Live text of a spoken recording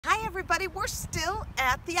Hi everybody, we're still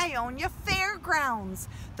at the Ionia Fairgrounds.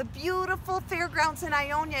 The beautiful fairgrounds in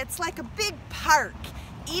Ionia. It's like a big park.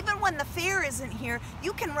 Even when the fair isn't here,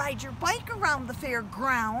 you can ride your bike around the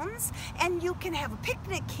fairgrounds and you can have a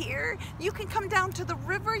picnic here. You can come down to the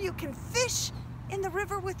river, you can fish in the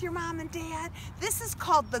river with your mom and dad. This is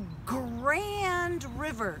called the Grand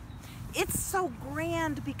River. It's so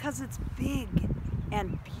grand because it's big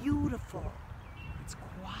and beautiful. It's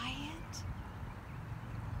quiet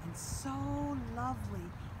and so lovely.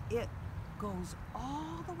 It goes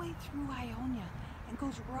all the way through Ionia and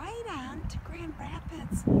goes right on to Grand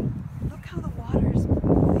Rapids. Look how the water's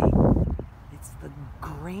moving. It's the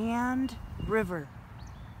Grand River.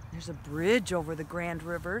 There's a bridge over the Grand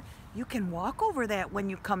River. You can walk over that when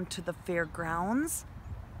you come to the fairgrounds.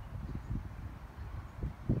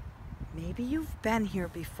 Maybe you've been here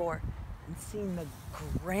before and seen the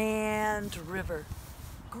Grand River.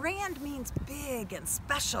 Grand means big and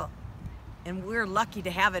special, and we're lucky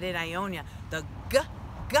to have it in Ionia. The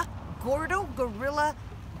Gordo Gorilla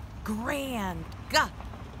Grand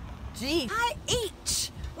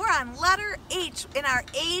G-I-H. We're on letter H in our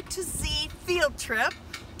A to Z field trip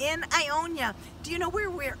in Ionia. Do you know where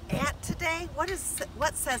we're at today?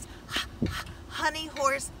 What says Honey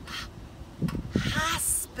Horse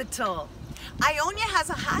Hospital? Ionia has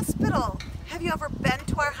a hospital. Have you ever been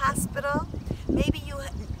to our hospital? Maybe you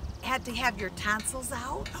had to have your tonsils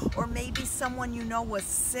out, or maybe someone you know was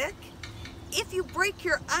sick. If you break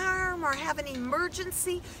your arm or have an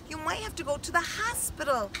emergency, you might have to go to the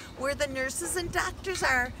hospital where the nurses and doctors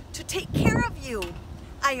are to take care of you.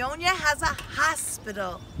 Ionia has a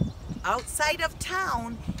hospital outside of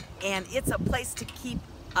town, and it's a place to keep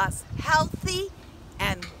us healthy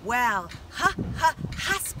and well.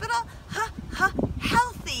 Hospital,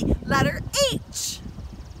 healthy, letter H.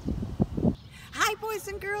 Hi boys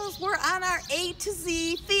and girls, we're on our A to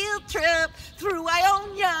Z field trip through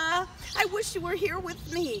Ionia. I wish you were here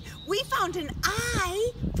with me. We found an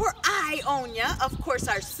I for Ionia. Of course,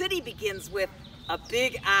 our city begins with a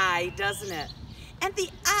big I, doesn't it? And the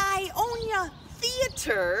Ionia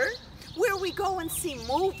Theater, where we go and see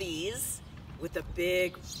movies with the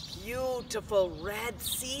big, beautiful red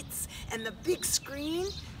seats and the big screen.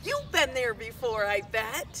 You've been there before, I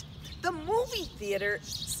bet. The movie theater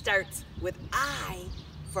starts with I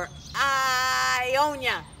for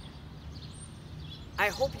Ionia. I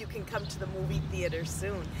hope you can come to the movie theater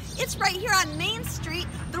soon. It's right here on Main Street,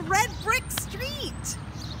 the red brick street.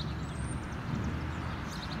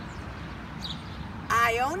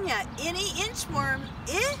 Ionia, any inchworm,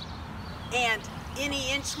 and any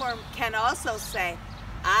inchworm can also say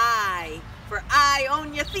I for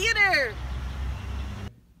Ionia Theater.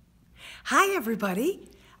 Hi everybody.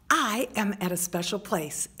 I am at a special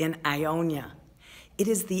place in Ionia. It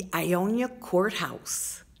is the Ionia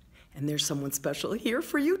Courthouse, and there's someone special here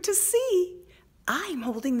for you to see. I'm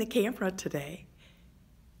holding the camera today.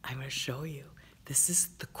 I'm going to show you. This is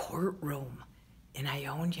the courtroom in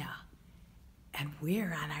Ionia, and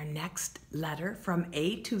we're on our next letter from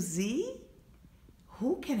A to Z.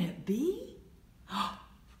 Who can it be?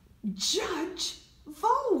 Judge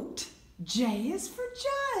Vote. J is for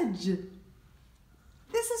judge.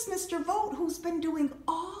 This is Mr. Vote, who's been doing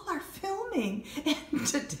all our filming. And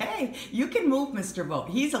today, you can move Mr. Vote.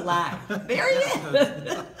 He's alive. There he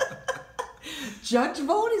is. Judge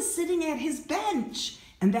Vote is sitting at his bench,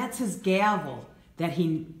 and that's his gavel that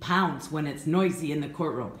he pounds when it's noisy in the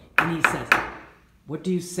courtroom. And he says, what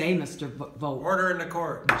do you say, Mr. Vote? Order in the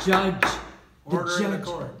court. Judge. Order in the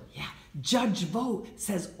court. Yeah. Judge Vote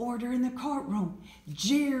says order in the courtroom.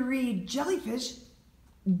 Jerry Jellyfish,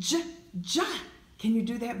 Can you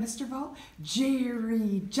do that, Mr. Vote?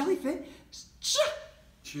 Jerry Jellyfish,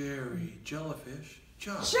 Jerry Jellyfish,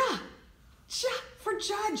 for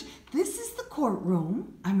judge. This is the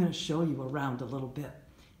courtroom. I'm going to show you around a little bit.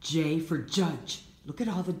 J for judge. Look at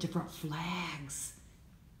all the different flags.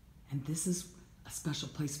 And this is a special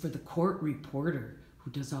place for the court reporter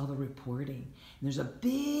who does all the reporting. And there's a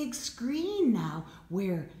big screen now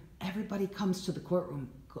where everybody comes to the courtroom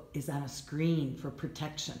is on a screen for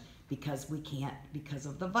protection. Because we can't, because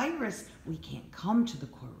of the virus, we can't come to the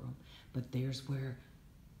courtroom. But there's where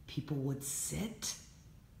people would sit.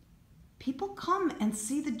 People come and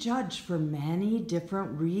see the judge for many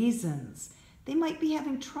different reasons. They might be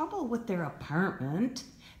having trouble with their apartment.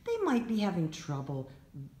 They might be having trouble,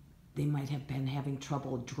 they might have been having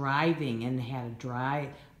trouble driving and had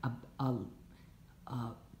a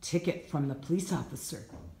ticket from the police officer.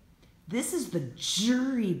 This is the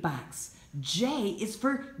jury box. J is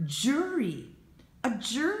for jury. A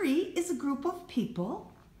jury is a group of people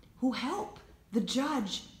who help the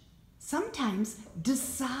judge sometimes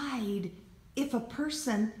decide if a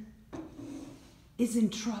person is in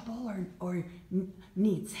trouble or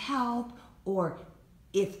needs help, or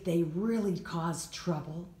if they really cause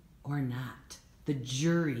trouble or not. The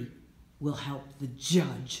jury will help the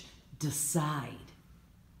judge decide.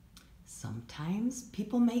 Sometimes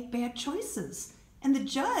people make bad choices, and the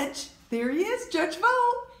judge, there he is, Judge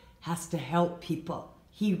Vogt, has to help people.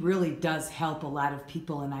 He really does help a lot of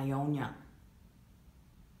people in Ionia.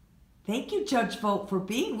 Thank you, Judge Vogt, for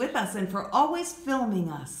being with us and for always filming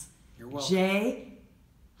us. You're welcome. J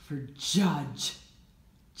for Judge.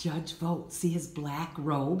 Judge Vogt. See his black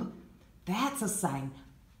robe? That's a sign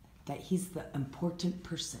that he's the important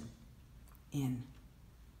person in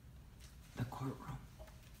the courtroom.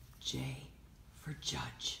 J for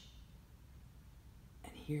Judge.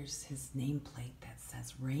 And here's his nameplate that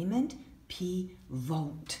says Raymond P.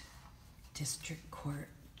 Vogt, District Court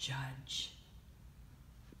Judge.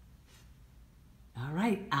 All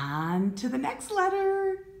right, on to the next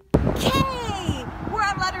letter. K! We're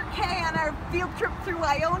on letter K on our field trip through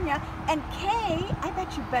Ionia. And K, I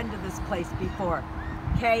bet you've been to this place before.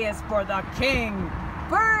 K is for the King.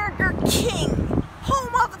 Burger King,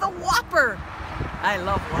 home of the Whopper. I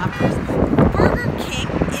love Whoppers. Burger King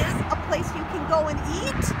is a place you can go and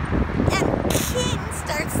eat. And King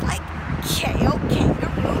starts like K-O,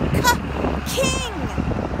 kangaroo, King.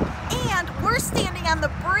 And we're standing on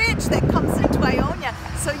the bridge that comes into Ionia,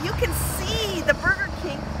 so you can see the Burger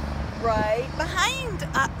King right behind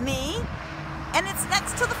me, and it's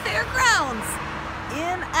next to the fairgrounds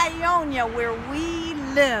in Ionia where we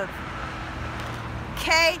live.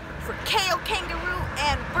 K for K-O, kangaroo,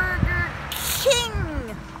 and Burger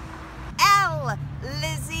King. L,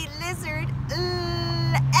 Lizzie, lizard,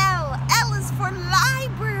 L. L is for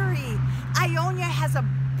library. Ionia has a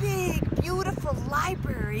big, beautiful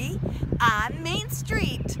library on Main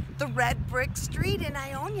Street, the red brick street in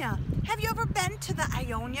Ionia. Have you ever been to the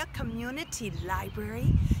Ionia Community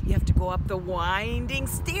Library? You have to go up the winding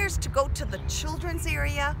stairs to go to the children's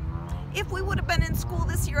area. If we would have been in school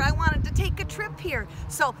this year, I wanted to take a trip here.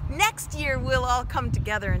 So next year, we'll all come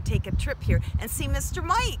together and take a trip here and see Mr.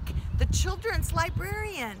 Mike, the children's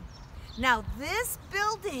librarian. Now this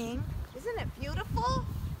building, isn't it beautiful?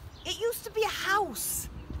 It used to be a house.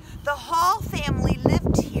 The Hall family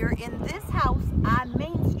lived here in this house on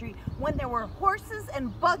Main Street when there were horses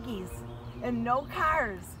and buggies and no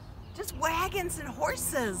cars, just wagons and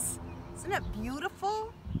horses. Isn't it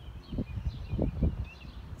beautiful?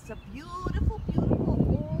 It's a beautiful,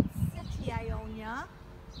 beautiful old city, Ionia.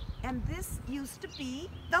 And this used to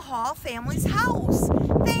be the Hall family's house.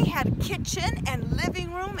 They had a kitchen and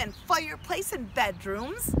living room and fireplace and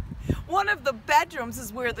bedrooms. One of the bedrooms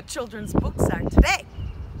is where the children's books are today.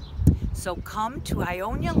 So come to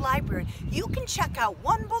Ionia Library. You can check out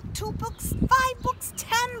 1 book, 2 books, 5 books,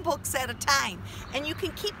 10 books at a time. And you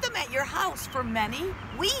can keep them at your house for many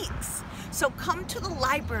weeks. So come to the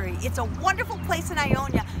library. It's a wonderful place in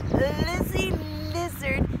Ionia. Lizzie